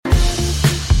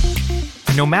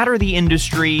No matter the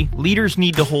industry, leaders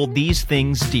need to hold these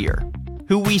things dear.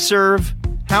 Who we serve,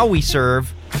 how we serve,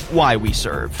 why we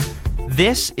serve.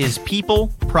 This is People,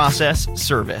 Process,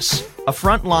 Service, a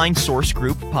Frontline Source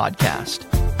Group podcast.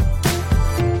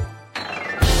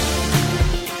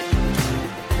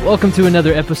 Welcome to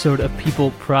another episode of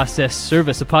People, Process,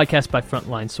 Service, a podcast by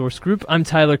Frontline Source Group. I'm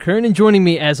Tyler Kern, and joining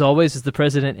me, as always, is the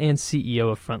president and CEO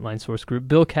of Frontline Source Group,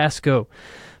 Bill Casco.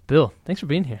 Bill, thanks for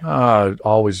being here.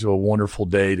 Always a wonderful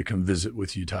day to come visit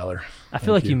with you, Tyler. I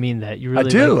feel like you mean that. You really I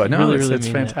do. I know. really It's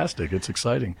mean fantastic. That. It's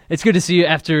exciting. It's good to see you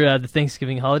after the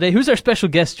Thanksgiving holiday. Who's our special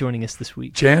guest joining us this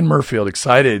week? Jan Murfield.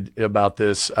 Excited about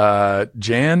this.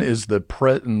 Jan is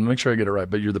make sure I get it right,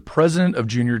 but you're the president of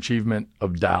Junior Achievement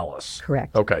of Dallas.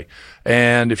 Correct. Okay.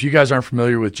 And if you guys aren't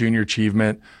familiar with Junior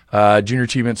Achievement's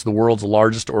the world's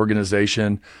largest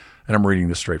organization. And I'm reading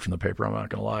this straight from the paper, I'm not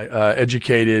going to lie,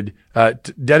 dedicated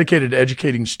to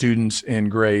educating students in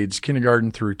grades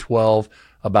kindergarten through 12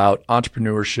 about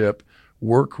entrepreneurship,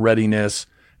 work readiness,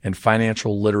 and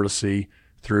financial literacy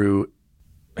through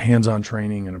hands-on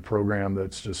training and a program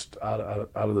that's just out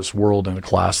of this world in a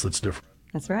class that's different.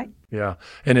 That's right. Yeah.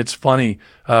 And it's funny,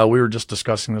 we were just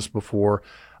discussing this before.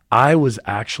 I was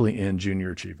actually in Junior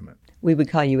Achievement. We would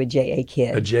call you a JA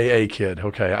kid. A JA kid.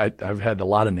 Okay. I've had a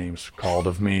lot of names called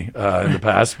of me in the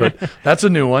past, but that's a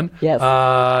new one. Yes.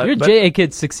 You're a JA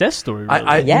kid success story,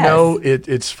 really. Yes. You know,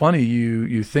 it's funny.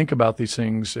 You think about these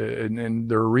things, and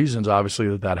there are reasons,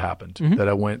 obviously, that happened, that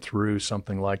I went through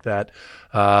something like that.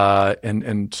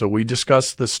 And so we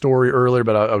discussed the story earlier,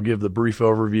 but I'll give the brief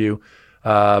overview.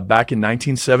 Back in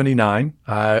 1979,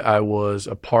 I was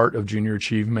a part of Junior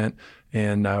Achievement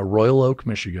in Royal Oak,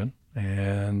 Michigan.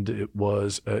 And it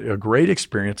was a great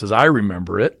experience as I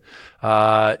remember it.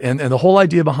 And the whole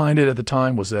idea behind it at the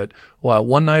time was that,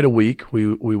 one night a week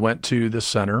we went to this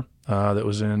center, that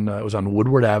was it was on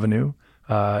Woodward Avenue,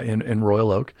 in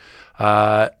Royal Oak.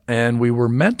 And we were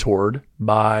mentored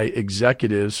by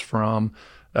executives from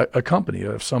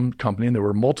some company, and there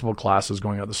were multiple classes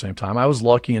going on at the same time. I was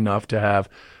lucky enough to have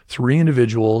 3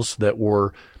 individuals that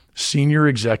were senior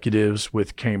executives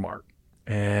with Kmart.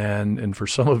 And for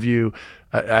some of you,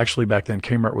 actually back then,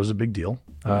 Kmart was a big deal.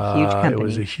 Huge company. It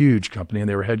was a huge company, and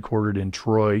they were headquartered in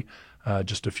Troy,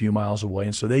 just a few miles away.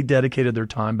 And so they dedicated their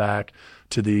time back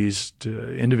to these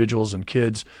individuals and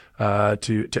kids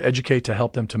to educate, to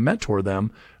help them, to mentor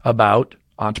them about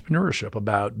entrepreneurship,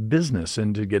 about business,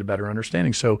 and to get a better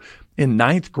understanding. So in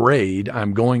 9th grade,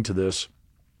 I'm going to this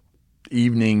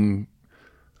evening,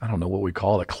 I don't know what we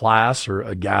call it, a class or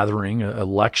a gathering, a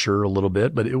lecture a little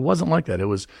bit, but it wasn't like that. It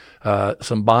was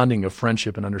some bonding of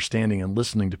friendship and understanding and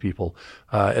listening to people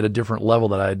at a different level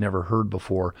that I had never heard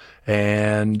before.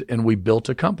 And we built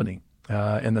a company.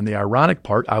 And then the ironic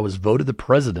part, I was voted the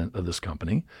president of this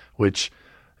company, which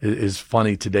is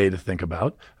funny today to think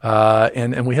about.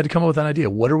 And we had to come up with an idea.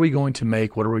 What are we going to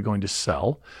make? What are we going to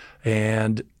sell?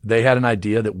 And they had an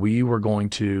idea that we were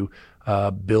going to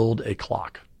build a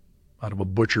clock out of a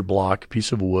butcher block,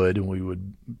 piece of wood, and we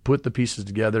would put the pieces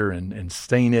together and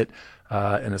stain it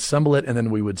and assemble it, and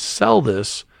then we would sell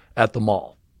this at the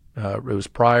mall. It was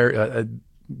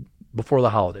before the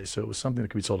holidays, so it was something that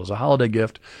could be sold as a holiday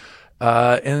gift.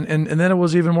 And then it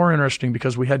was even more interesting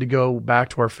because we had to go back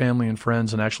to our family and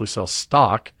friends and actually sell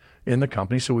stock in the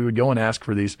company. So we would go and ask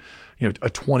for these, a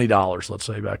 $20, let's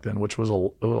say back then, which was a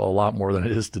lot more than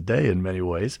it is today in many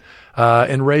ways,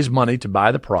 and raise money to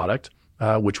buy the product.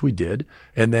 Which we did.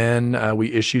 And then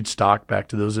we issued stock back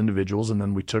to those individuals. And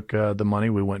then we took the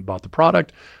money, we went and bought the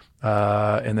product,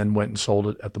 and then went and sold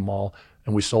it at the mall.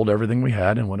 And we sold everything we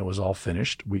had. And when it was all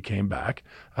finished, we came back.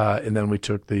 And then we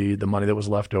took the money that was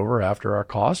left over after our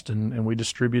cost, and we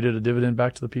distributed a dividend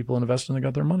back to the people invested and they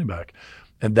got their money back.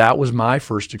 And that was my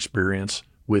first experience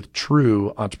with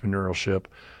true entrepreneurship,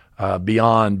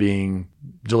 beyond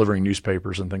delivering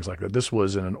newspapers and things like that. This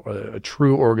was a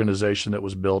true organization that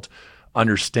was built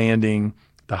understanding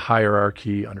the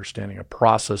hierarchy, understanding a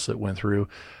process that went through.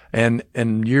 And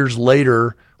years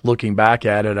later, looking back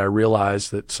at it, I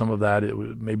realized that some of that,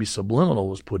 maybe subliminal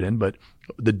was put in, but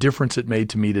the difference it made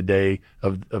to me today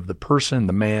of the person,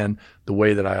 the man, the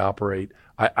way that I operate,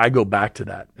 I go back to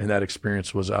that, and that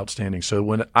experience was outstanding. So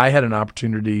when I had an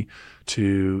opportunity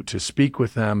to speak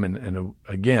with them, and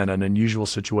again, an unusual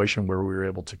situation where we were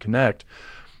able to connect,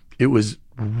 it was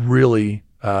really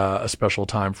a special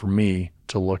time for me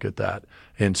to look at that.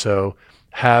 And so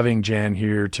having Jan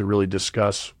here to really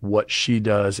discuss what she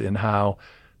does and how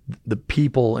the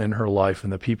people in her life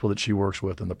and the people that she works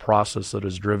with and the process that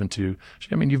is driven to.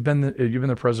 I mean, you've been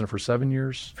the president for 7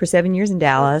 years? For 7 years in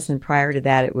Dallas, and prior to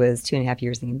that, it was 2.5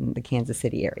 years in the Kansas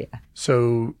City area.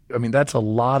 So, I mean, that's a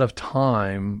lot of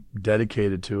time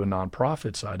dedicated to a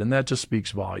nonprofit side, and that just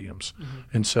speaks volumes.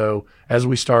 And so as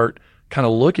we start kind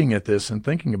of looking at this and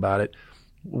thinking about it,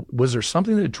 was there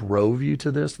something that drove you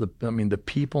to this? The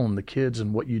people and the kids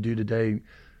and what you do today.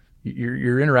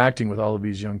 You're interacting with all of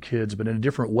these young kids, but in a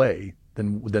different way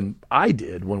than I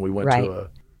did when we went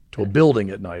to a building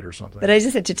at night or something. But I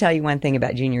just had to tell you one thing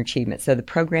about junior achievement. So the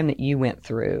program that you went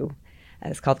through,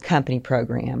 it's called Company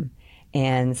Program,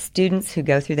 and students who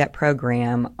go through that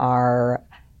program are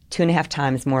 2.5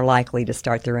 times more likely to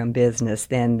start their own business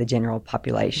than the general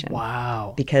population.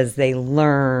 Wow. Because they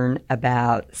learn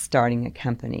about starting a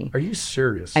company. Are you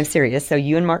serious? I'm serious. So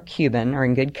you and Mark Cuban are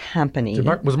in good company.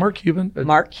 Was Mark Cuban?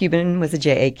 Mark Cuban was a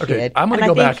JA kid. Okay, I'm going to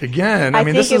go back again. I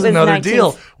mean, this is another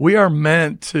deal. We are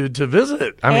meant to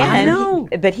visit. I know.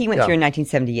 But he went through in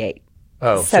 1978.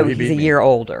 Oh, so he's a year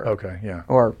older. Okay, yeah.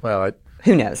 Or, well,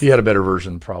 who knows? He had a better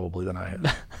version probably than I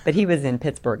had. But he was in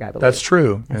Pittsburgh, I believe. That's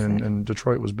true, and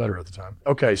Detroit was better at the time.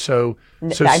 Okay, so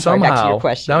I'm somehow, sorry, back to your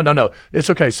question. No,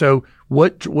 it's okay. So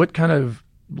what kind of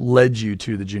led you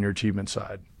to the junior achievement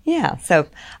side? Yeah, so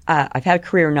I've had a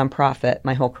career in nonprofit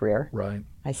my whole career. Right.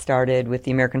 I started with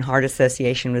the American Heart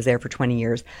Association, was there for 20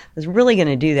 years. I was really going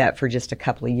to do that for just a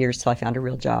couple of years till I found a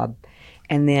real job.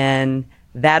 And then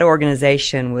that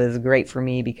organization was great for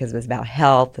me because it was about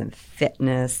health and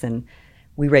fitness, and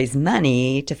we raised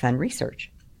money to fund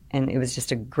research. And it was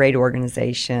just a great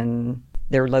organization.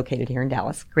 They're located here in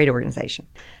Dallas. Great organization.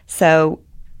 So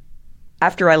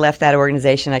after I left that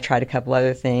organization, I tried a couple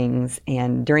other things.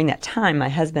 And during that time, my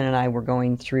husband and I were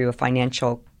going through a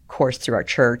financial course through our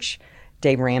church.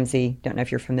 Dave Ramsey, don't know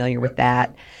if you're familiar with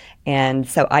that. And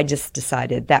so I just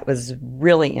decided that was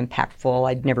really impactful.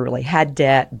 I'd never really had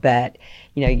debt, but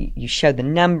you showed the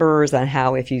numbers on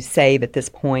how if you save at this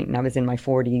point, and I was in my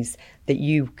 40s, that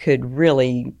you could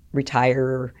really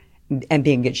retire and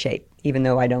be in good shape, even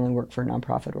though I'd only worked for a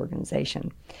nonprofit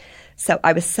organization. So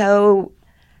I was so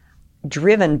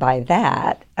driven by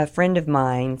that. A friend of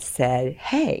mine said,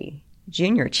 "Hey,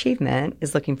 Junior Achievement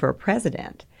is looking for a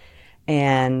president,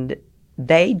 and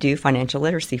they do financial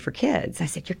literacy for kids." I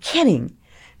said, "You're kidding."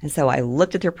 And so I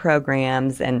looked at their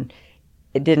programs, and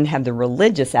it didn't have the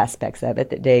religious aspects of it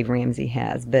that Dave Ramsey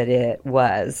has, but it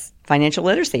was financial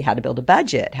literacy, how to build a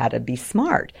budget, how to be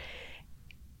smart.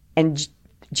 And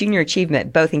Junior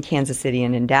Achievement, both in Kansas City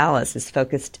and in Dallas, is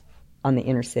focused on the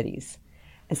inner cities.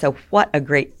 And so what a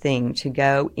great thing to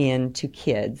go into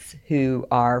kids who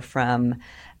are from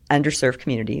underserved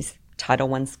communities,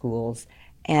 Title I schools,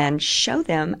 and show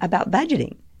them about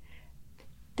budgeting.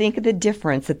 Think of the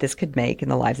difference that this could make in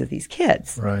the lives of these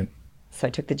kids. Right. So I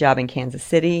took the job in Kansas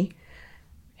City,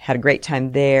 had a great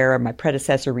time there. My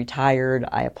predecessor retired.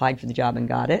 I applied for the job and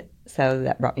got it. So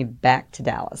that brought me back to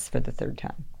Dallas for the third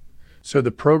time. So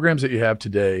the programs that you have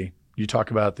today, you talk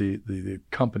about the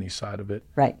company side of it.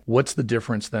 Right. What's the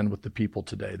difference then with the people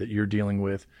today that you're dealing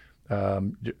with?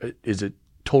 Is it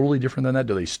totally different than that?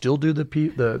 Do they still do the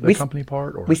company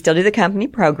part? Or? We still do the company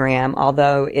program,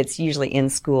 although it's usually in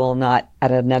school, not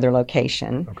at another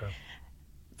location. Okay.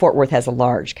 Fort Worth has a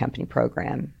large company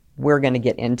program. We're going to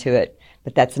get into it,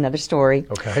 but that's another story.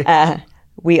 Okay.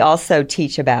 We also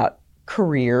teach about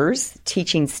careers,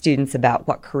 teaching students about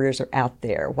what careers are out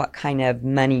there, what kind of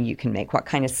money you can make, what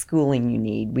kind of schooling you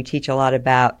need. We teach a lot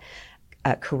about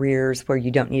careers where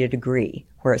you don't need a degree,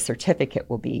 where a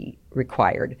certificate will be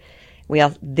required.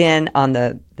 Then on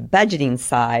the budgeting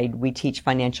side, we teach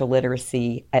financial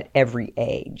literacy at every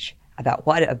age about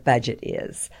what a budget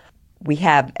is. We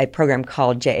have a program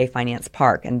called JA Finance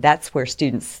Park, and that's where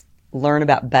students learn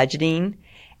about budgeting,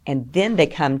 and then they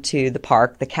come to the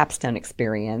park, the capstone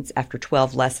experience, after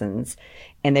 12 lessons,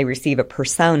 and they receive a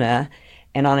persona,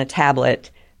 and on a tablet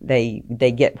they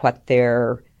get what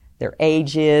their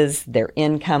age is, their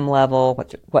income level,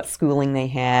 what schooling they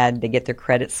had, they get their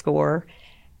credit score,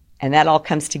 and that all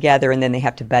comes together, and then they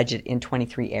have to budget in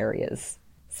 23 areas.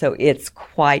 So it's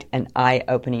quite an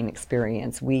eye-opening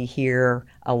experience. We hear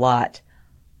a lot,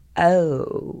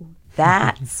 "Oh,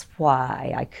 that's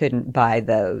why I couldn't buy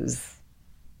those.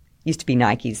 Used to be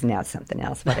Nikes, now it's something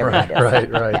else," whatever it is.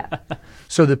 Right. Yeah.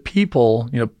 So the people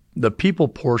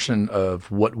portion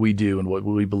of what we do and what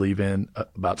we believe in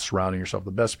about surrounding yourself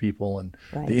with the best people and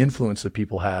the influence that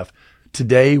people have.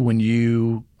 Today, when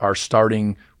you are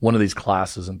starting one of these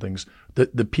classes and things,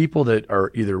 the people that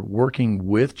are either working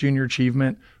with Junior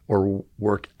Achievement or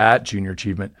work at Junior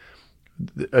Achievement,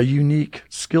 a unique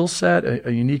skill set,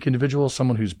 a unique individual,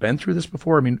 someone who's been through this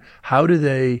before? I mean,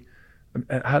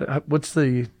 what's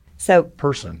the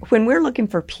person? When we're looking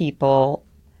for people,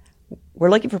 we're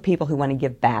looking for people who want to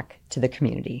give back to the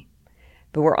community.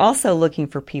 But we're also looking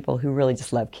for people who really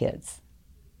just love kids.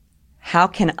 How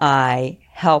can I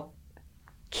help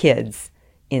kids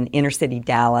in inner city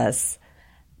Dallas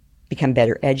become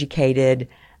better educated,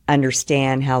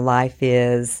 understand how life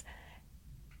is,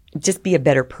 just be a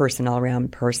better person,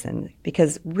 all-around person?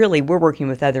 Because really, we're working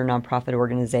with other nonprofit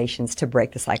organizations to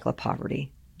break the cycle of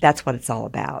poverty. That's what it's all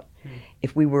about.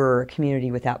 If we were a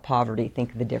community without poverty,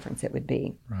 think of the difference it would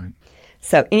be. Right.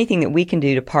 So anything that we can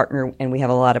do to partner, and we have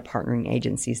a lot of partnering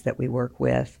agencies that we work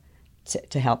with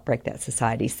to help break that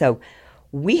society. So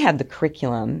we have the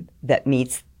curriculum that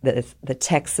meets the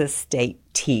Texas State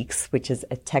TEKS, which is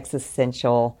a Texas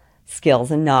Essential Skills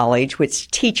and Knowledge,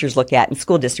 which teachers look at and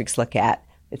school districts look at.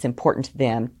 It's important to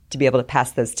them to be able to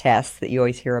pass those tests that you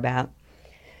always hear about.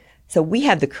 So we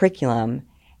have the curriculum,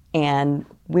 and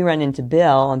we run into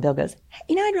Bill, and Bill goes, hey,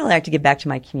 I'd really like to give back to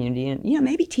my community, and,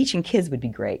 maybe teaching kids would be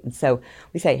great. And so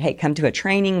we say, hey, come to a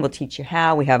training. We'll teach you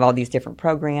how. We have all these different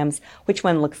programs. Which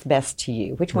one looks best to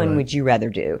you? Which one would you rather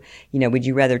do? Would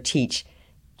you rather teach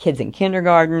kids in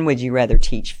kindergarten? Would you rather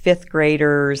teach fifth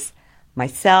graders?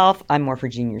 Myself, I'm more for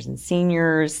juniors and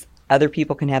seniors. Other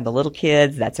people can have the little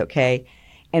kids. That's okay.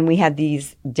 And we have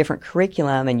these different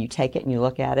curriculum, and you take it and you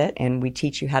look at it, and we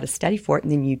teach you how to study for it,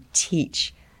 and then you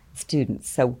teach students.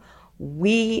 So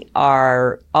we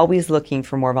are always looking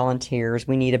for more volunteers.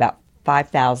 We need about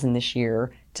 5,000 this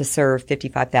year to serve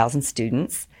 55,000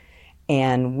 students.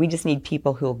 And we just need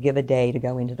people who will give a day to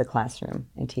go into the classroom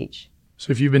and teach.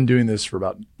 So if you've been doing this for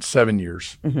about 7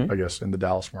 years, I guess, in the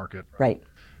Dallas market. Right.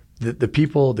 The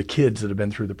people, the kids that have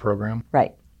been through the program.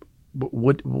 Right.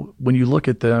 When you look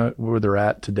at where they're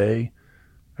at today,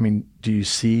 I mean, do you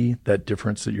see that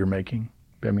difference that you're making?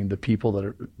 I mean, the people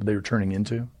that they're turning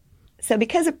into? So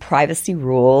because of privacy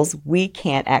rules, we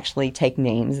can't actually take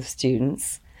names of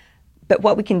students. But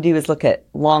what we can do is look at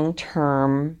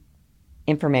long-term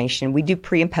information. We do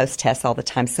pre- and post-tests all the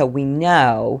time, so we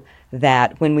know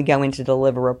that when we go in to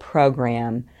deliver a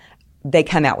program, they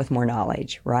come out with more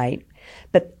knowledge, right?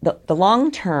 But the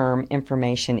long-term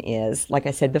information is, like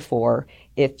I said before,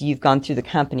 if you've gone through the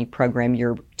company program,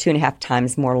 you're 2.5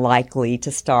 times more likely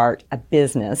to start a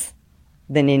business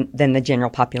than the general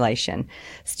population.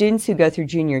 Students who go through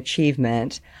junior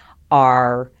achievement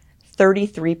are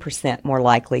 33% more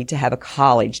likely to have a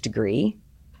college degree.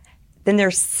 Then they're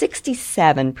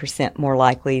 67% more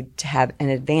likely to have an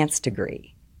advanced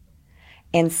degree.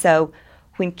 And so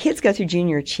when kids go through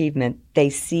junior achievement, they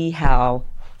see how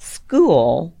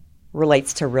school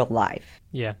relates to real life.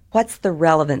 Yeah. What's the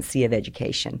relevancy of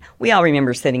education? We all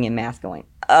remember sitting in math going,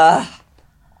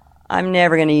 I'm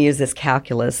never going to use this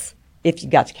calculus. If you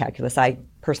got to calculus, I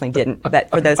personally didn't,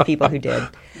 but for those people who did,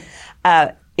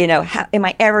 how am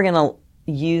I ever going to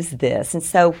use this? And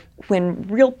so when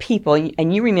real people,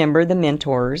 and you remember the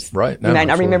mentors, right? You might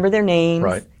not remember their names,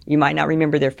 right? You might not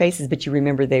remember their faces, but you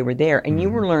remember they were there, and you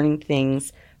were learning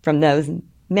things from those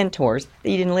mentors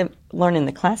that you didn't learn in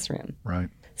the classroom. Right.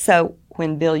 So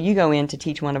when, Bill, you go in to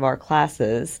teach one of our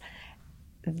classes,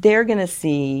 they're going to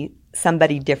see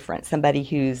somebody different, somebody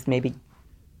who's maybe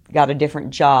got a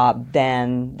different job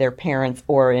than their parents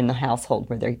or in the household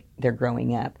where they're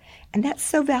growing up. And that's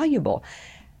so valuable.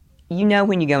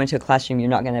 When you go into a classroom, you're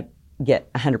not going to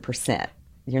get 100%.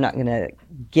 You're not going to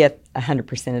get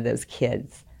 100% of those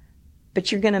kids. But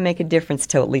you're going to make a difference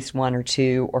to at least 1 or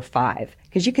 2 or 5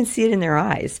 because you can see it in their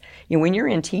eyes. When you're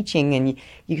in teaching and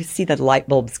you can see the light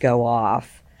bulbs go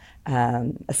off,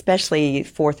 especially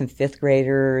 4th and 5th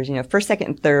graders. 1st, 2nd,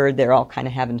 and 3rd, they're all kind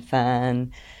of having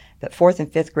fun. But 4th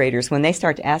and 5th graders, when they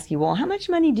start to ask you, well, how much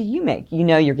money do you make?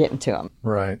 You're getting to them.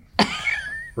 Right.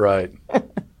 Right.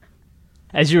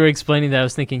 As you were explaining that, I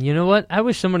was thinking, you know what? I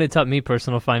wish someone had taught me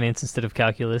personal finance instead of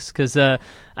calculus because I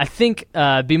think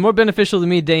it'd be more beneficial to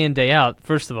me day in, day out,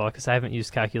 first of all, because I haven't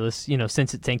used calculus,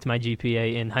 since it tanked my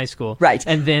GPA in high school. Right.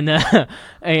 And then,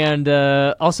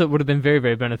 also it would have been very,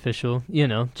 very beneficial,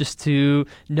 just to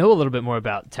know a little bit more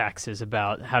about taxes,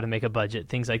 about how to make a budget,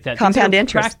 things like that. Compound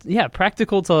interest.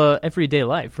 Practical to everyday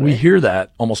life. Right? We hear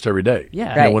that almost every day.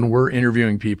 Yeah. Right. When we're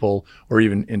interviewing people or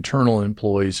even internal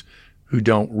employees who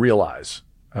don't realize,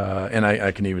 and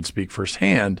I can even speak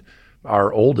firsthand,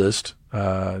 our oldest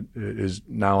is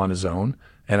now on his own,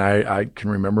 and I can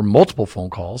remember multiple phone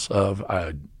calls of,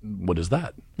 what is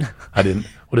that?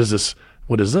 What is this?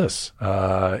 What is this?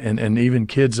 And even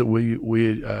kids that we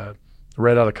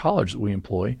right out of college that we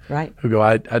employ, Right. who go,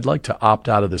 I'd like to opt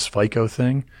out of this FICO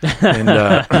thing, and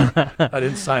I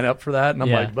didn't sign up for that. And I'm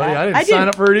Yeah. like, buddy, I didn't I sign didn't-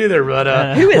 up for it either,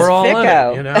 but Who is we're all in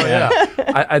FICO? it. You know,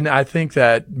 yeah. I think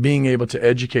that being able to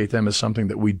educate them is something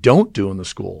that we don't do in the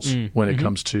schools when it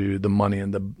comes to the money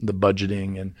and the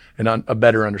budgeting and a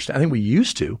better understanding. I think we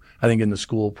used to. I think in the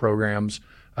school programs,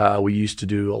 we used to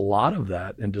do a lot of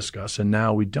that and discuss, and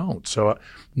now we don't. So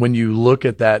when you look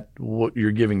at that, what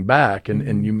you're giving back,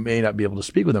 and you may not be able to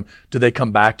speak with them, do they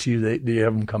come back to you? Do you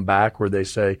have them come back where they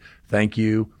say, thank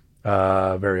you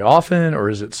very often, or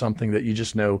is it something that you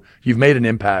just know you've made an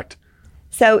impact?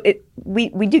 So we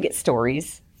do get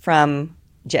stories from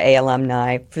JA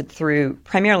alumni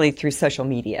primarily through social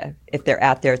media. If they're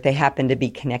out there, if they happen to be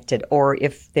connected, or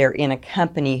if they're in a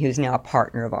company who's now a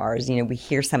partner of ours, we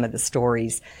hear some of the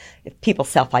stories. If people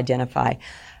self-identify,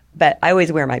 but I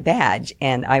always wear my badge.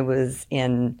 And I was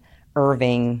in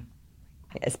Irving.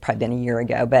 It's probably been a year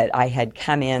ago, but I had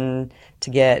come in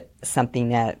to get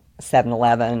something at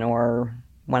 7-Eleven or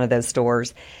one of those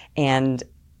stores, and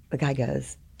the guy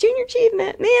goes, Junior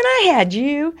Achievement, man, I had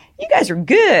you. You guys are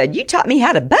good. You taught me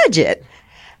how to budget.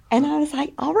 And I was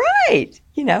like, all right.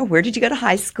 Where did you go to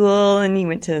high school? And he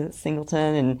went to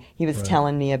Singleton, and he was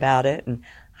telling me about it. And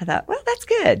I thought, well, that's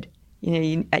good.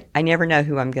 I never know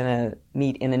who I'm going to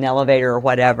meet in an elevator or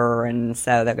whatever. And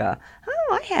so they'll go,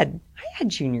 oh, I had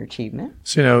Junior Achievement.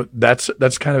 So, that's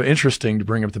kind of interesting to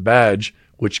bring up the badge,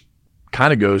 which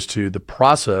kind of goes to the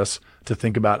process to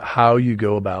think about how you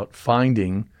go about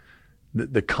finding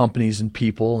the companies and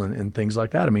people and things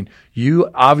like that. I mean, you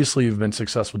obviously have been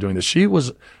successful doing this. She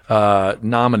was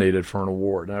nominated for an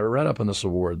award, and I read up on this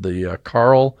award, the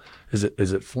Carl, is it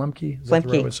Flemke? Is that the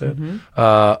right way to say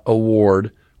it?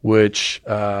 Award, which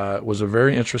was a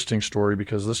very interesting story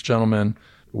because this gentleman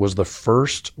was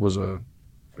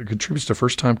contributes to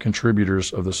first-time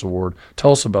contributors of this award.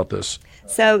 Tell us about this.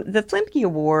 So the Flemke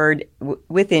Award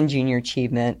within Junior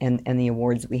Achievement and the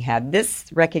awards that we have, this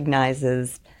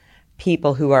recognizes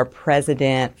people who are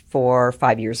president for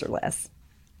 5 years or less.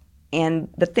 And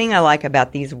the thing I like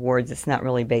about these awards, it's not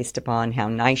really based upon how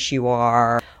nice you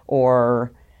are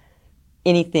or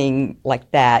anything like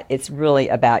that. It's really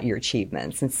about your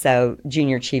achievements. And so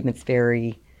Junior Achievement's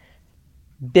very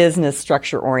business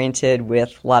structure oriented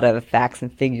with a lot of facts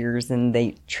and figures, and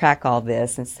they track all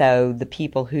this. And so the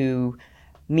people who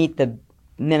meet the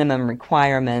minimum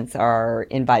requirements are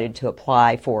invited to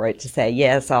apply for it, to say,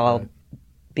 yes, I'll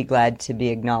be glad to be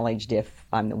acknowledged if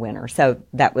I'm the winner. So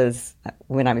that was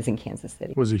when I was in Kansas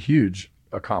City. It was a huge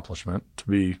accomplishment to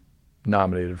be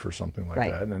nominated for something like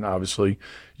Right. that. And obviously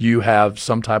you have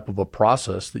some type of a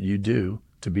process that you do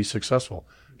to be successful.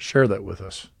 Share that with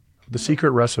us. The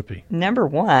secret recipe. Number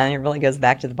one, it really goes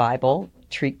back to the Bible.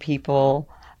 Treat people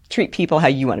how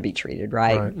you want to be treated,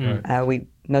 right?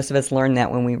 Most of us learned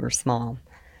that when we were small.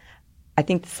 I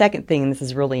think the second thing, and this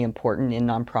is really important in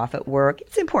nonprofit work,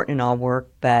 it's important in all work,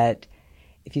 but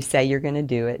if you say you're going to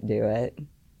do it, do it.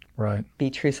 Right. Be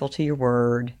truthful to your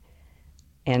word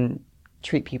and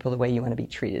treat people the way you want to be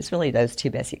treated. It's really those two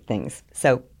basic things.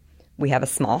 So we have a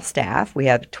small staff. We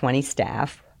have 20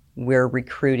 staff. We're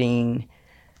recruiting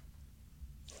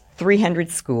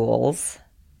 300 schools,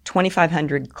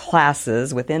 2,500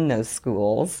 classes within those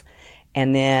schools,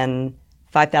 and then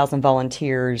 5,000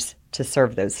 volunteers to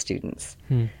serve those students.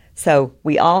 So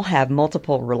we all have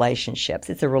multiple relationships.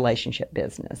 It's a relationship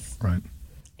business. Right.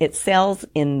 It sells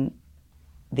in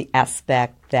the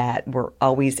aspect that we're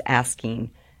always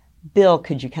asking, Bill,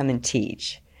 could you come and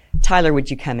teach? Tyler,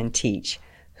 would you come and teach?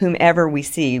 Whomever we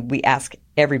see, we ask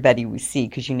everybody we see,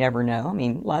 because you never know. I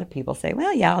mean, a lot of people say,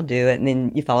 well, yeah, I'll do it, and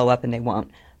then you follow up and they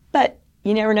won't. But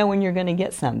you never know when you're going to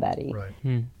get somebody.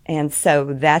 Right. And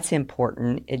so that's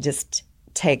important. It just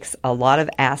takes a lot of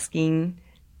asking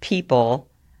people.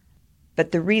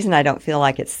 But the reason I don't feel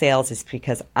like it's sales is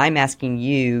because I'm asking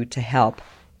you to help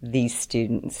these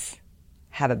students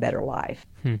have a better life.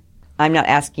 I'm not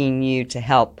asking you to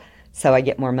help so I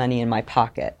get more money in my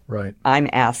pocket. Right. I'm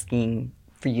asking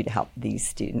for you to help these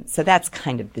students. So that's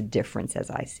kind of the difference as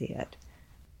I see it.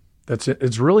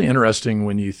 It's really interesting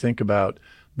when you think about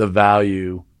the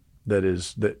value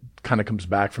that kind of comes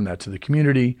back from that to the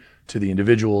community, to the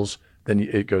individuals, then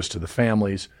it goes to the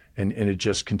families, and it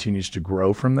just continues to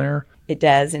grow from there. It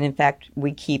does. And in fact,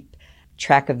 we keep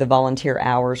track of the volunteer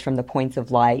hours from the Points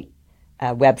of Light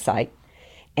website.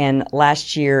 And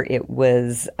last year it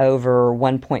was over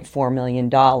 $1.4 million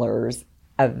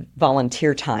of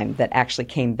volunteer time that actually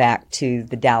came back to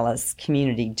the Dallas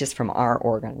community just from our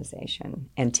organization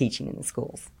and teaching in the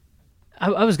schools.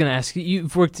 I was going to ask you,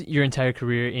 you've worked your entire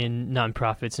career in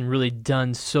nonprofits and really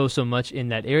done so much in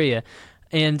that area.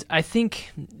 And I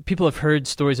think people have heard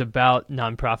stories about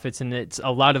nonprofits, and it's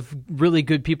a lot of really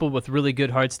good people with really good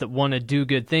hearts that want to do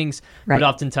good things, but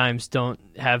oftentimes don't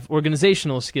have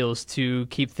organizational skills to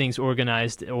keep things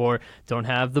organized, or don't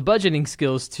have the budgeting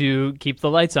skills to keep the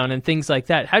lights on and things like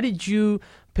that. How did you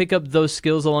pick up those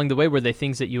skills along the way? Were they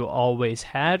things that you always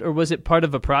had, or was it part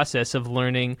of a process of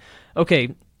learning,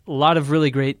 okay, a lot of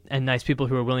really great and nice people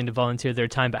who are willing to volunteer their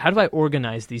time, but how do I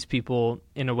organize these people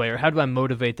in a way, or how do I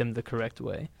motivate them the correct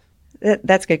way?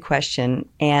 That's a good question.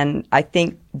 And I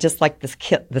think just like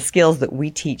the skills that we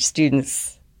teach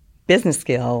students, business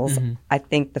skills, I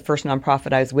think the first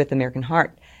nonprofit I was with, American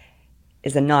Heart,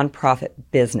 is a nonprofit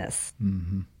business.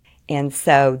 And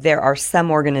so there are some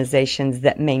organizations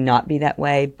that may not be that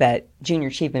way, but Junior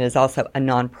Achievement is also a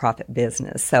nonprofit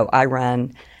business. So I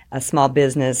run a small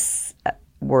business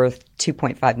worth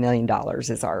 $2.5 million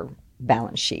is our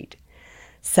balance sheet.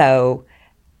 So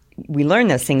we learn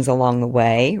those things along the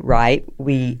way, right?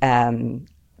 We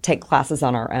take classes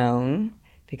on our own,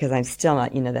 because I'm still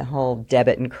not, the whole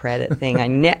debit and credit thing.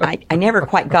 I never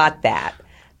quite got that,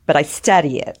 but I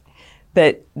study it.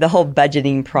 But the whole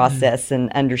budgeting process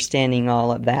and understanding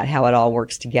all of that, how it all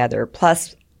works together.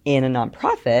 Plus, in a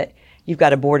nonprofit, you've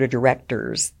got a board of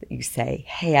directors that you say,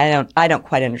 hey, I don't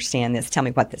quite understand this. Tell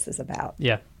me what this is about.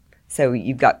 Yeah. So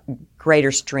you've got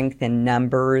greater strength in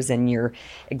numbers, and your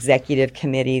executive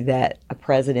committee that a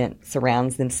president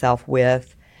surrounds himself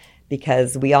with,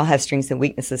 because we all have strengths and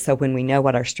weaknesses. So when we know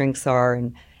what our strengths are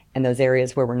and those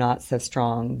areas where we're not so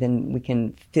strong, then we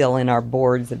can fill in our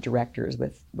boards of directors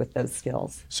with those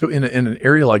skills. So in an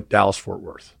area like Dallas-Fort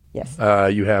Worth, yes,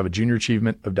 you have a Junior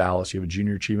Achievement of Dallas, you have a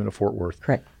Junior Achievement of Fort Worth.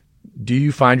 Correct. Do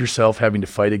you find yourself having to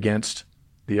fight against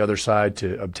the other side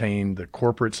to obtain the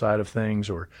corporate side of things?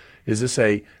 Or is this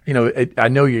I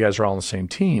know you guys are all on the same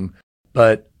team,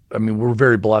 but I mean, we're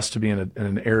very blessed to be in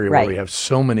an area where we have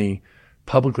so many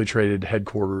publicly traded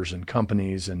headquarters and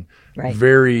companies, and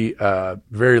very,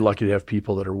 very lucky to have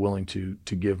people that are willing to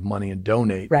give money and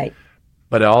donate. Right.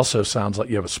 But it also sounds like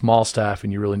you have a small staff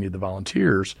and you really need the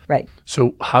volunteers. Right.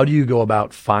 So how do you go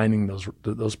about finding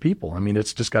those people? I mean,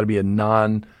 it's just got to be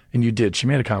and you did. She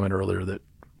made a comment earlier that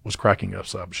was cracking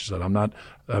us up. She said,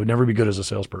 I would never be good as a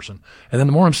salesperson. And then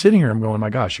the more I'm sitting here, I'm going, my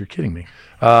gosh, you're kidding me.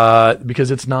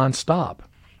 Because it's nonstop.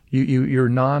 You're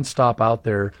nonstop out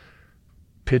there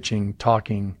pitching,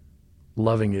 talking,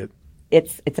 loving it.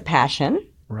 It's a passion.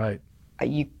 Right.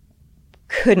 You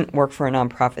couldn't work for a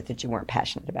nonprofit that you weren't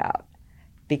passionate about,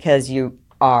 because you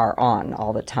are on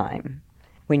all the time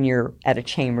when you're at a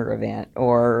chamber event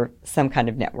or some kind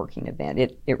of networking event.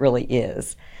 It really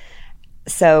is.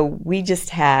 So we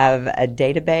just have a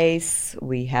database.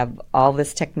 We have all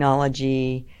this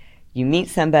technology. You meet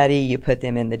somebody, you put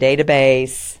them in the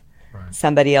database. Right.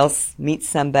 Somebody else meets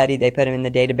somebody, they put them in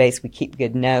the database. We keep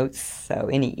good notes. So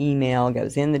any email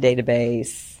goes in the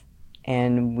database.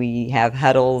 And we have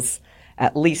huddles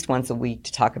at least once a week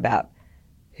to talk about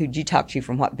who'd you talk to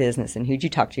from what business and who'd you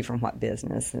talk to from what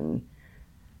business. And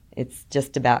it's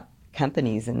just about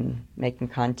companies and making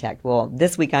contact. Well,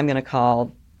 this week I'm going to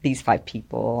call these 5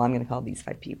 people. I'm going to call these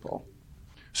 5 people.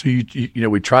 So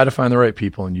we try to find the right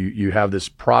people, and you have this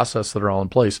process that are all in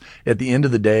place. At the end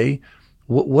of the day,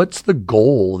 what's the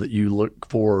goal that you look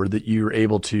for, that you're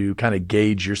able to kind of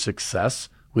gauge your success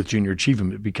with Junior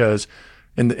Achievement? Because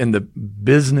in the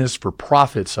business for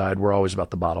profit side, we're always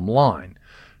about the bottom line.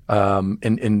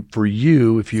 And for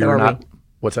you, if you're not,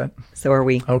 what's that? So are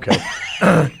we. Okay.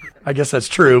 I guess that's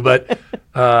true, but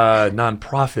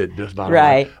nonprofit does bottom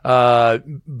right.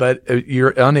 line. But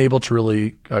you're unable to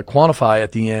really quantify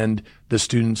at the end the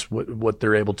students what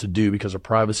they're able to do because of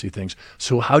privacy things.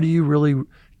 So how do you really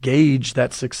gauge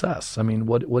that success? I mean,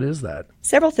 what is that?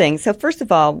 Several things. So first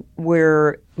of all,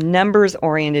 we're numbers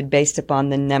oriented based upon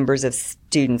the numbers of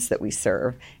students that we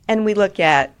serve. And we look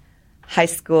at high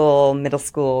school, middle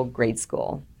school, grade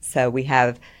school. So we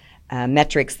have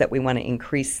metrics that we want to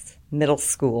increase middle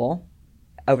school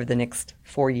over the next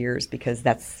 4 years, because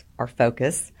that's our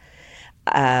focus.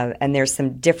 And there's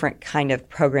some different kind of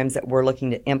programs that we're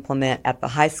looking to implement at the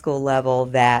high school level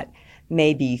that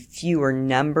may be fewer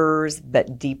numbers but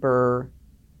a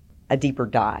deeper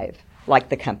dive, like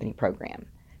the company program,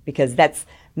 because that's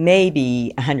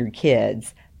maybe 100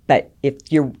 kids, but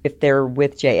if they're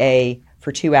with JA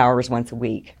for 2 hours once a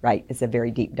week, right, it's a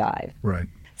very deep dive. Right.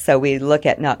 So we look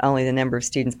at not only the number of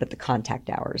students but the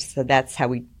contact hours. So that's how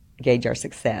we gauge our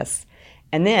success.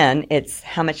 And then it's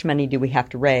how much money do we have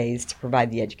to raise to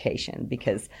provide the education,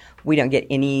 because we don't get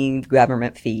any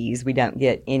government fees. We don't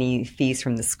get any fees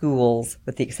from the schools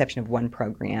with the exception of one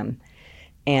program.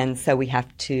 And so we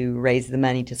have to raise the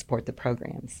money to support the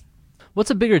programs. What's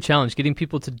a bigger challenge, getting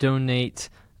people to donate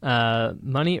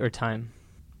money or time?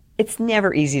 It's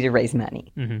never easy to raise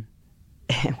money.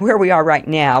 Mm-hmm. Where we are right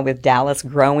now with Dallas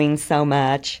growing so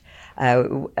much,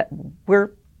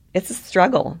 it's a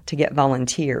struggle to get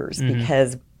volunteers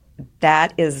because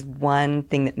that is one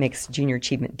thing that makes Junior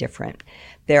Achievement different.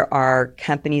 There are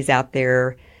companies out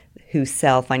there who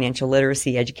sell financial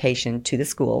literacy education to the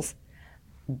schools,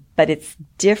 but it's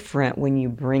different when you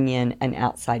bring in an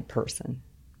outside person.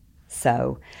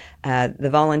 So the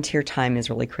volunteer time is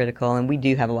really critical, and we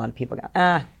do have a lot of people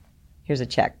go, here's a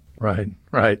check. Right.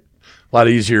 A lot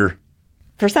easier.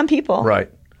 For some people. Right.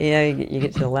 Yeah, you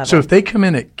get to the level. So if they come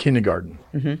in at kindergarten,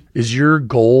 is your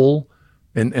goal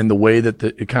and the way that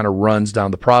it kind of runs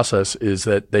down the process is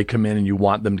that they come in and you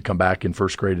want them to come back in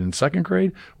first grade and second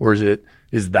grade? Or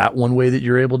is that one way that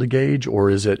you're able to gauge? Or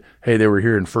is it, hey, they were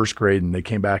here in first grade and they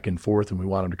came back in fourth and we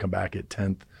want them to come back at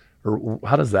 10th? Or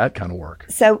how does that kind of work?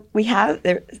 So we have,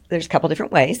 there's a couple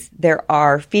different ways. There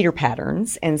are feeder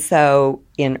patterns. And so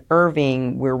in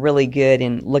Irving, we're really good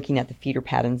in looking at the feeder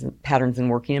patterns and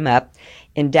working them up.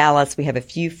 In Dallas, we have a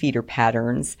few feeder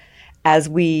patterns. As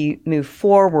we move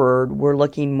forward, we're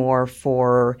looking more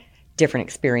for different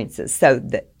experiences. So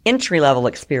the entry-level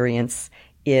experience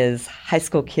is high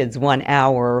school kids 1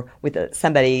 hour with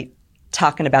somebody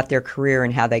talking about their career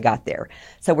and how they got there.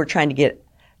 So we're trying to get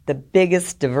the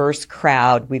biggest diverse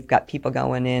crowd. We've got people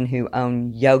going in who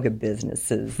own yoga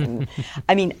businesses. And,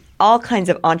 I mean, all kinds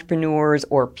of entrepreneurs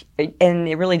and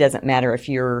it really doesn't matter if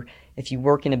you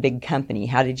work in a big company,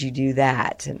 how did you do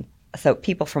that? And so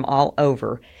people from all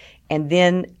over. And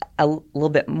then a little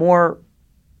bit more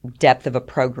depth of a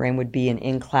program would be an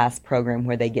in-class program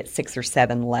where they get 6 or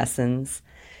 7 lessons.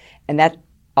 And that's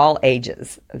all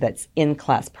ages. That's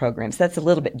in-class programs. So that's a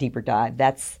little bit deeper dive.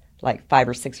 That's like 5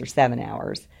 or 6 or 7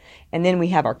 hours. And then we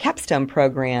have our capstone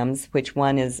programs, which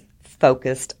one is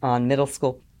focused on middle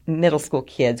school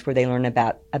kids where they learn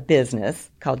about a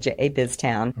business called JA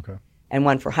BizTown. Okay. And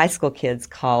one for high school kids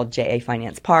called JA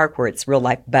Finance Park, where it's real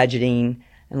life budgeting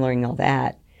and learning all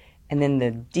that. And then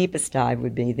the deepest dive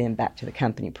would be then back to the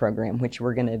company program, which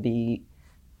we're going to be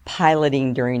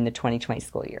piloting during the 2020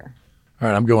 school year. All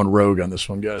right, I'm going rogue on this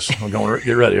one, guys.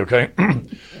 Get ready, okay? I'm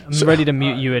ready to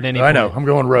mute you at any point. I know, I'm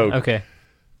going rogue.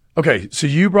 Okay, so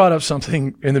you brought up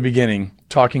something in the beginning,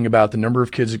 talking about the number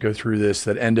of kids that go through this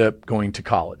that end up going to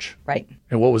college. Right.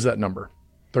 And what was that number?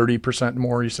 30%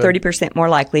 more, you said? 30% more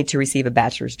likely to receive a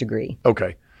bachelor's degree.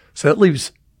 Okay. So that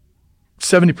leaves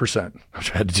 70%. I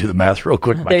had to do the math real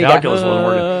quick. My There you calculus go. wasn't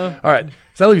working. All right.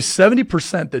 So that leaves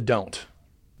 70% that don't.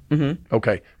 Mm-hmm.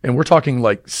 Okay. And we're talking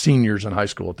like seniors in high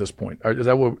school at this point. Is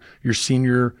that what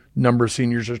your number of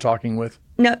seniors are talking with?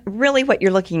 No, really what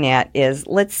you're looking at is,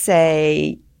 let's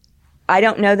say, I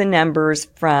don't know the numbers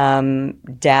from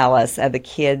Dallas of the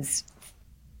kids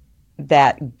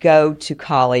that go to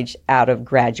college out of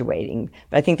graduating,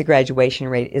 but I think the graduation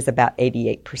rate is about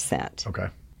 88%. Okay.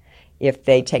 If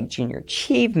they take Junior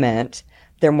Achievement,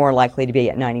 they're more likely to be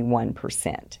at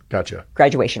 91%. Gotcha.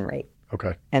 Graduation rate.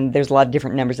 Okay. And there's a lot of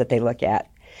different numbers that they look at.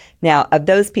 Now, of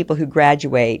those people who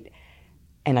graduate,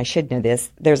 and I should know this,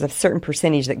 there's a certain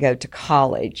percentage that go to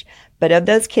college. But of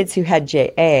those kids who had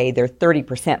JA, they're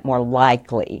 30% more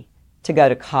likely to go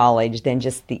to college than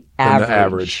just the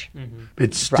average. Mm-hmm.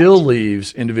 It still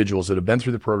leaves individuals that have been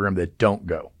through the program that don't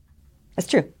go. That's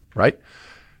true. Right?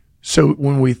 So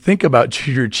when we think about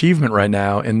Junior Achievement right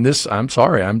now, and this, I'm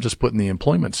sorry, I'm just putting the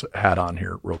employment hat on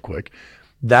here real quick.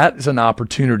 That is an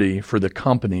opportunity for the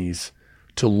companies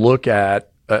to look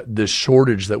at the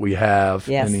shortage that we have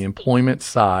in the employment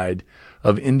side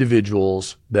of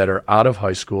individuals that are out of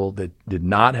high school that did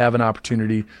not have an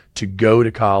opportunity to go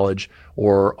to college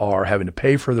or are having to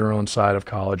pay for their own side of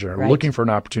college and are looking for an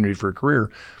opportunity for a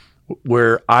career,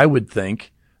 where I would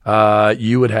think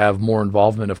you would have more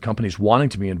involvement of companies wanting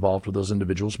to be involved with those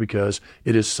individuals, because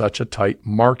it is such a tight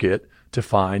market to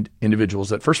find individuals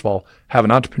that, first of all, have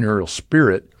an entrepreneurial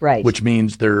spirit, which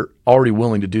means they're already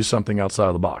willing to do something outside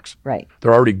of the box. Right.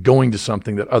 They're already going to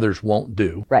something that others won't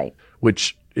do,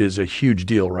 which is a huge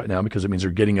deal right now, because it means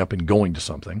they're getting up and going to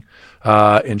something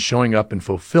and showing up and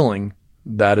fulfilling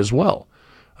that as well.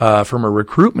 From a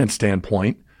recruitment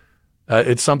standpoint,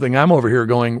 it's something I'm over here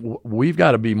going, we've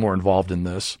got to be more involved in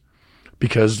this,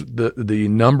 because the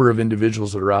number of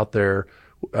individuals that are out there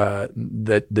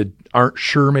that aren't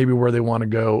sure maybe where they want to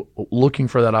go, looking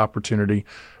for that opportunity,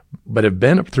 but have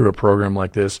been through a program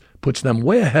like this, puts them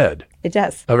way ahead. It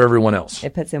does. Of everyone else.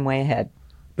 It puts them way ahead.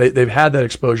 They've had that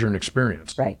exposure and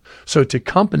experience. Right. So to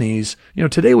companies,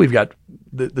 today we've got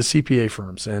the CPA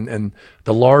firms and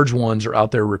the large ones are out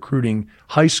there recruiting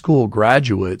high school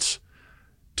graduates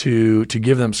to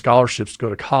give them scholarships to go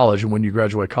to college. And when you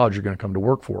graduate college, you're going to come to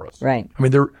work for us. Right. I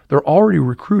mean, they're already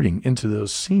recruiting into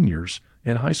those seniors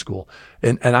in high school.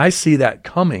 And I see that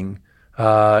coming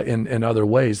in other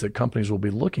ways that companies will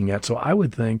be looking at. So I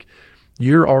would think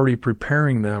you're already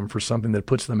preparing them for something that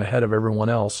puts them ahead of everyone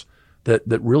else, that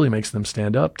really makes them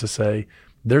stand up to say,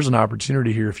 there's an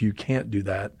opportunity here if you can't do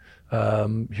that.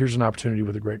 Here's an opportunity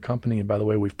with a great company. And by the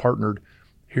way, we've partnered.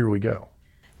 Here we go.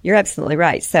 You're absolutely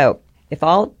right. So if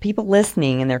all people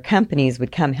listening and their companies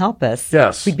would come help us,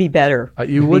 yes, we'd be better.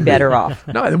 You would be better off.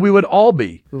 No, we would all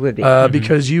be. We would be.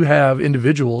 Because you have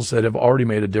individuals that have already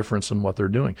made a difference in what they're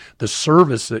doing. The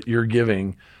service that you're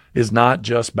giving is not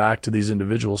just back to these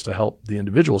individuals to help the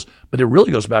individuals, but it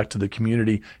really goes back to the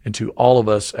community and to all of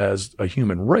us as a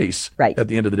human race right. at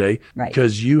the end of the day, right.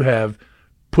 because you have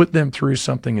put them through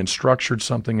something and structured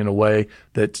something in a way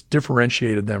that's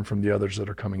differentiated them from the others that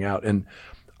are coming out. And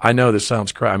I know this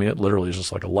sounds crazy. I mean, it literally is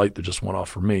just like a light that just went off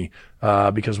for me,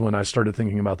 because when I started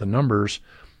thinking about the numbers,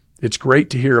 it's great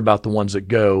to hear about the ones that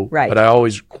go, right. but I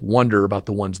always wonder about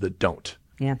the ones that don't.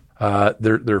 Yeah.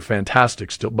 They're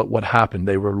fantastic still, but what happened?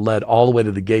 They were led all the way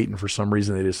to the gate, and for some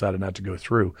reason they decided not to go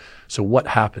through. So what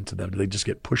happened to them? Did they just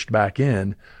get pushed back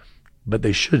in? But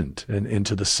they shouldn't,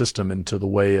 into the system, into the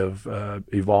way of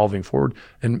evolving forward.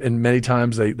 And many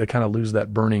times they kind of lose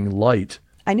that burning light.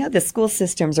 I know the school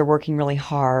systems are working really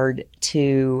hard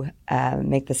to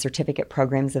make the certificate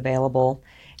programs available,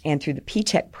 and through the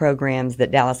P-TECH programs that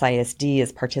Dallas ISD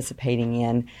is participating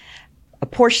in, a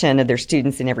portion of their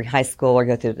students in every high school are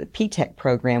go through the P-TECH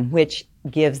program, which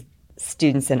gives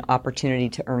students an opportunity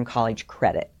to earn college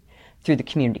credit through the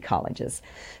community colleges.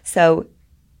 So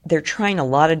they're trying a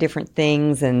lot of different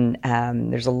things, and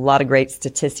there's a lot of great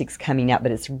statistics coming out,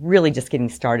 but it's really just getting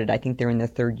started. I think they're in the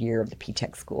third year of the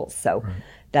P-TECH schools. So right.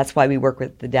 That's why we work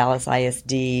with the Dallas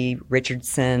ISD,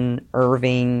 Richardson,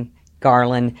 Irving,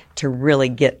 Garland, to really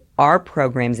get our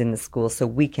programs in the school so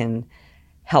we can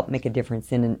help make a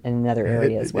difference in another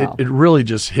area as well. It really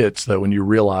just hits, though, when you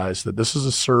realize that this is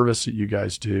a service that you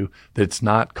guys do that's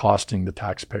not costing the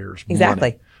taxpayers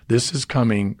exactly. money. This is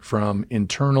coming from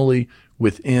internally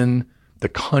within the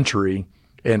country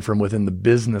and from within the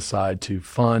business side to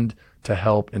fund, to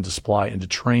help, and to supply, and to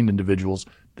train individuals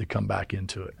that come back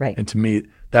into it. Right. And to me,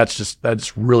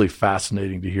 that's really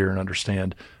fascinating to hear and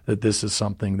understand that this is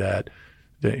something that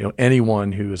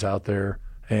anyone who is out there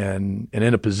and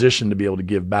in a position to be able to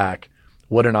give back,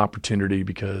 what an opportunity,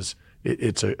 because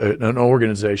it's an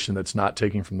organization that's not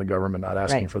taking from the government, not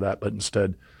asking right. for that, but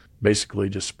instead basically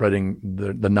just spreading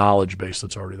the knowledge base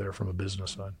that's already there from a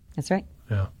business side. That's right.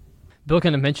 Yeah. Bill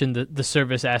kind of mentioned the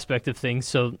service aspect of things,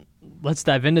 so let's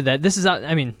dive into that. This is,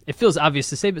 I mean, it feels obvious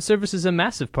to say, but service is a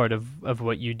massive part of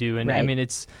what you do, and right. I mean,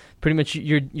 it's pretty much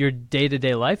your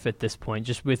day-to-day life at this point,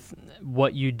 just with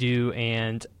what you do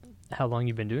and how long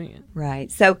you've been doing it. Right.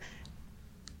 So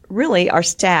really, our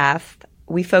staff,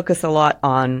 we focus a lot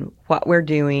on what we're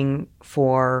doing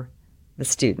for the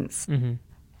students, mm-hmm.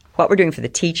 what we're doing for the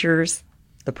teachers,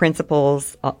 the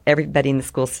principals, everybody in the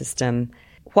school system,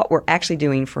 what we're actually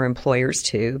doing for employers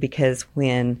too, because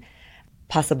when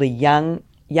possibly young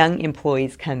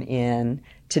employees come in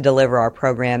to deliver our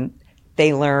program,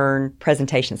 they learn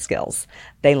presentation skills.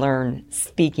 They learn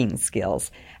speaking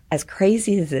skills. As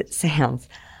crazy as it sounds,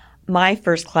 my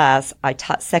first class, I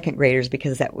taught second graders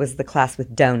because that was the class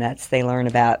with donuts. They learn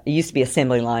about, it used to be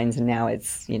assembly lines and now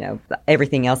it's,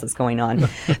 everything else that's going on.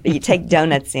 But you take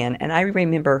donuts in, and I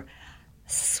remember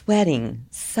sweating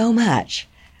so much,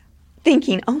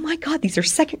 thinking, oh my God, these are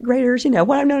second graders,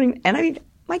 what I'm doing. And I mean,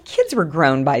 my kids were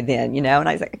grown by then, and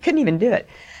I was like, I couldn't even do it.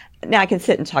 Now I can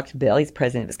sit and talk to Bill, he's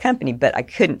president of his company, but I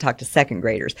couldn't talk to second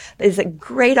graders. But it's a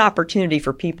great opportunity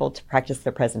for people to practice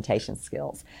their presentation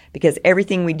skills, because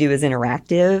everything we do is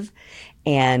interactive,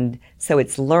 and so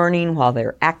it's learning while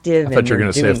they're active. I thought you were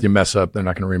going to say if you mess up, they're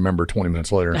not going to remember 20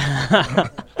 minutes later.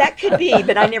 That could be,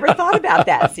 but I never thought about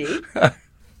that, see?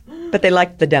 But they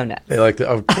liked the donuts. They liked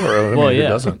of course. Well, yeah. Who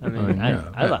doesn't?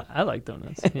 I like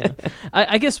donuts. Yeah.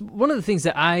 I guess one of the things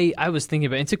that I was thinking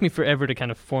about, and it took me forever to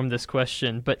kind of form this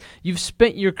question, but you've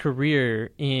spent your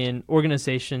career in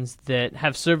organizations that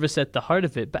have service at the heart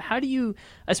of it. But how do you,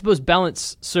 I suppose,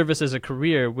 balance service as a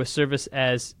career with service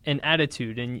as an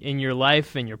attitude in your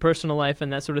life and your personal life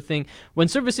and that sort of thing? When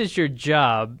service is your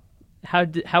job,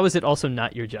 how is it also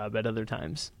not your job at other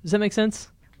times? Does that make sense?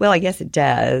 Well, I guess it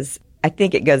does. I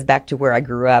think it goes back to where I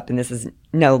grew up, and this is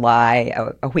no lie,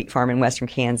 a wheat farm in western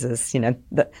Kansas,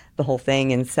 the whole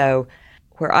thing. And so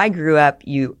where I grew up,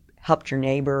 you helped your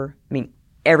neighbor. I mean,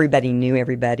 everybody knew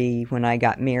everybody. When I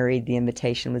got married, the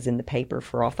invitation was in the paper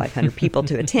for all 500 people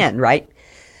to attend, right?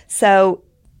 So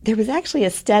There was actually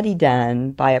a study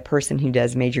done by a person who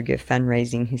does major gift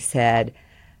fundraising who said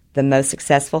the most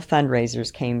successful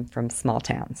fundraisers came from small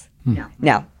towns.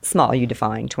 Now, small you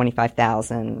define,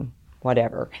 25,000,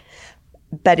 whatever.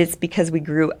 But it's because we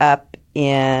grew up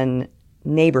in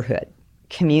neighborhood,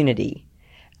 community,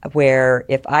 where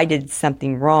if I did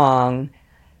something wrong,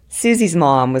 Susie's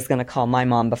mom was going to call my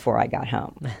mom before I got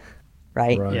home,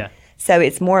 right? Yeah. So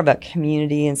it's more about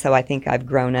community, and so I think I've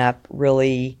grown up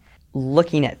really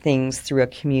looking at things through a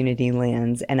community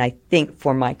lens, and I think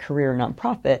for my career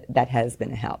nonprofit, that has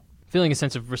been a help. Feeling a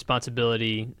sense of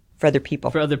responsibility For other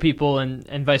people.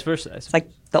 and vice versa. It's like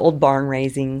the old barn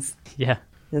raisings. Yeah.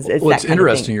 It's Well, that it's kind of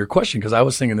interesting, thing. your question, because I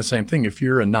was thinking the same thing. If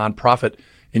you're a nonprofit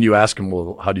and you ask them,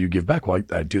 well, how do you give back? Well,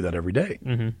 I do that every day.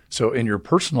 Mm-hmm. So in your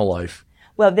personal life,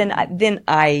 Well, then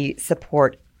I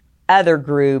support other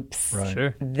groups Right.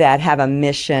 Sure. that have a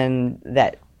mission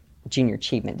that Junior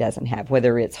Achievement doesn't have,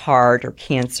 whether it's heart or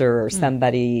cancer or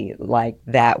somebody like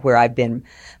that, where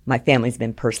my family's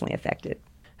been personally affected.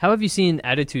 How have you seen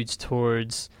attitudes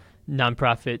towards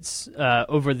nonprofits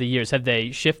over the years? Have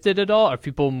they shifted at all? Are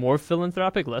people more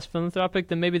philanthropic, less philanthropic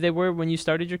than maybe they were when you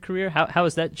started your career? How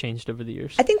has that changed over the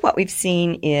years? I think what we've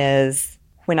seen is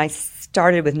when I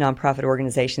started with nonprofit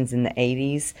organizations in the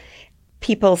 80s,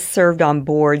 people served on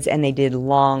boards and they did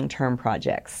long-term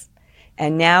projects.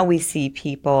 And now we see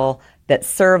people that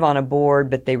serve on a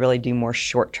board, but they really do more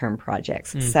short-term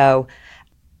projects. So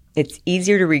it's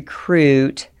easier to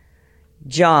recruit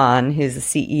John, who's the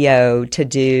CEO, to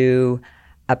do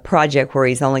a project where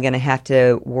he's only going to have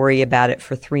to worry about it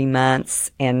for 3 months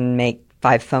and make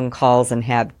 5 phone calls and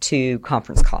have 2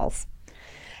 conference calls.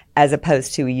 As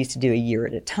opposed to we used to do a year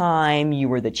at a time. You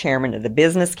were the chairman of the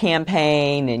business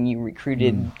campaign and you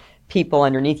recruited people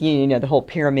underneath you, the whole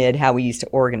pyramid, how we used to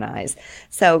organize.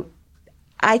 So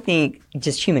I think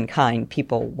just humankind,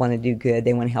 people want to do good.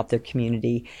 They want to help their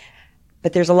community.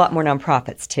 But there's a lot more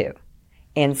nonprofits too.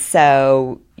 And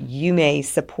so you may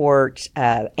support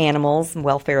animals,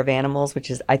 welfare of animals,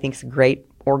 which is, I think, is a great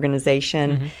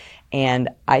organization. And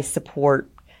I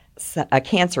support a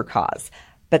cancer cause.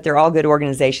 But they're all good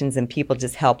organizations and people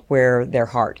just help where their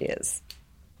heart is.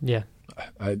 Yeah.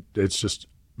 it's just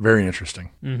very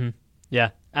interesting. Yeah.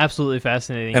 Absolutely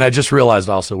fascinating. And I just realized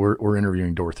also we're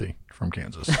interviewing Dorothy from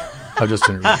Kansas. I just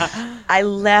interviewed her. I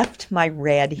left my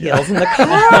red heels in the car.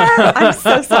 I'm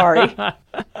so sorry.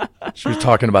 She was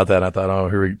talking about that. And I thought, oh,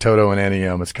 here Toto and Annie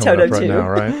M. It's coming Toto up right too. now,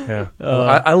 right? Yeah.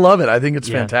 I love it. I think it's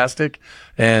fantastic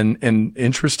and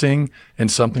interesting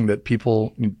and something that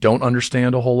people don't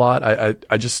understand a whole lot.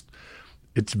 I just,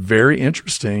 it's very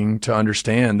interesting to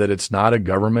understand that it's not a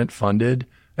government funded,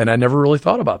 and I never really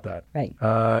thought about that. Right.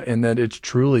 And that it's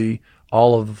truly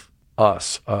all of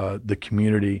us, the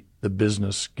community, the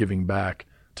business giving back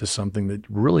to something that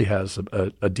really has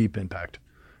a deep impact.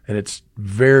 And it's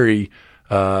very,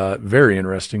 very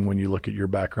interesting when you look at your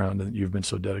background and you've been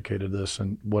so dedicated to this,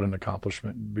 and what an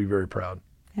accomplishment. Be very proud.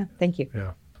 Yeah, thank you.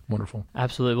 Yeah. Wonderful.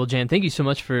 Absolutely. Well, Jan, thank you so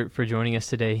much for joining us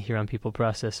today here on People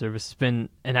Process Service. It's been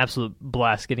an absolute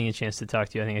blast getting a chance to talk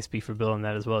to you. I think I speak for Bill on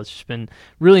that as well. It's just been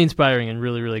really inspiring and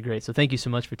really, really great. So thank you so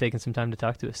much for taking some time to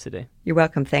talk to us today. You're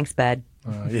welcome. Thanks, Bud.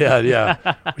 Yeah.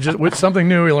 Which something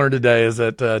new we learned today is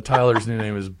that Tyler's new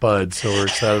name is Bud, so we're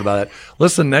excited about it.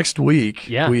 Listen, next week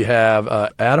we have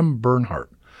Adam Bernhardt.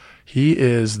 He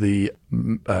is the,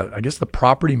 I guess, the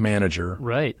property manager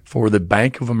for the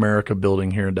Bank of America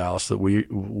building here in Dallas that we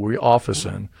office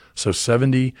in. So I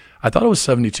thought it was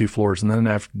 72 floors, and then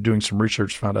after doing some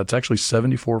research, found out it's actually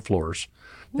 74 floors.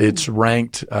 Ooh. It's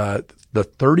ranked the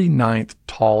 39th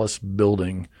tallest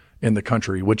building in the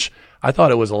country, which I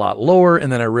thought it was a lot lower,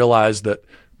 and then I realized that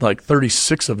like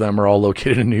 36 of them are all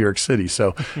located in New York City.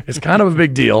 So it's kind of a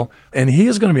big deal. And he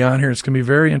is going to be on here. It's going to be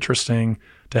very interesting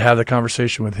to have the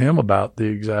conversation with him about the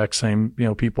exact same,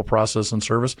 people, process, and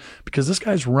service, because this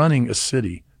guy's running a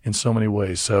city in so many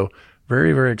ways. So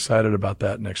very, very excited about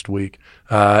that next week.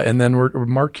 And then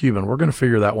Mark Cuban, we're going to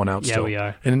figure that one out still. Yeah, we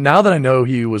are. And now that I know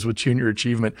he was with Junior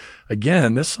Achievement,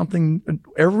 again, this is something,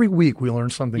 every week we learn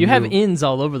something new. You have ins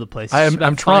all over the place.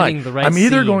 I'm trying. The right I'm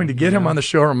either scene, going to get him on the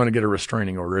show or I'm going to get a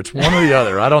restraining order. It's one or the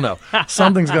other. I don't know.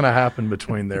 Something's going to happen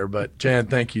between there. But Jan,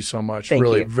 thank you so much. Thank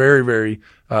really, you. very, very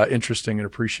interesting, and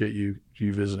appreciate you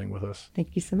visiting with us.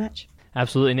 Thank you so much.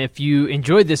 Absolutely. And if you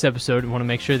enjoyed this episode and want to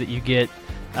make sure that you get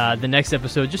the next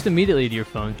episode just immediately to your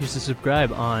phone, just to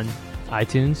subscribe on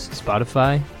iTunes,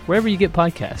 Spotify, wherever you get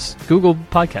podcasts, Google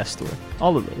Podcast Store,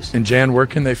 all of those. And Jan, where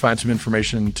can they find some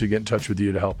information to get in touch with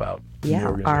you to help out? Yeah,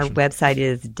 our website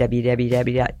is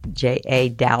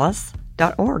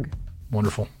www.jadallas.org.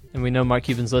 Wonderful. And we know Mark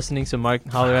Cuban's listening, so Mark,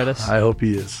 holler at us. I hope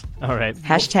he is. All right.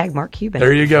 Hashtag Mark Cuban.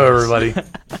 There you go, everybody.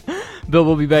 Bill,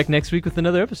 we'll be back next week with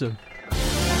another episode.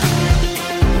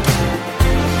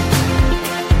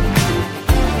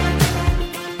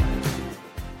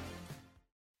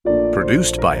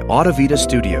 Produced by Audavita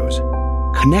Studios.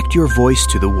 Connect your voice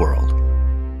to the world.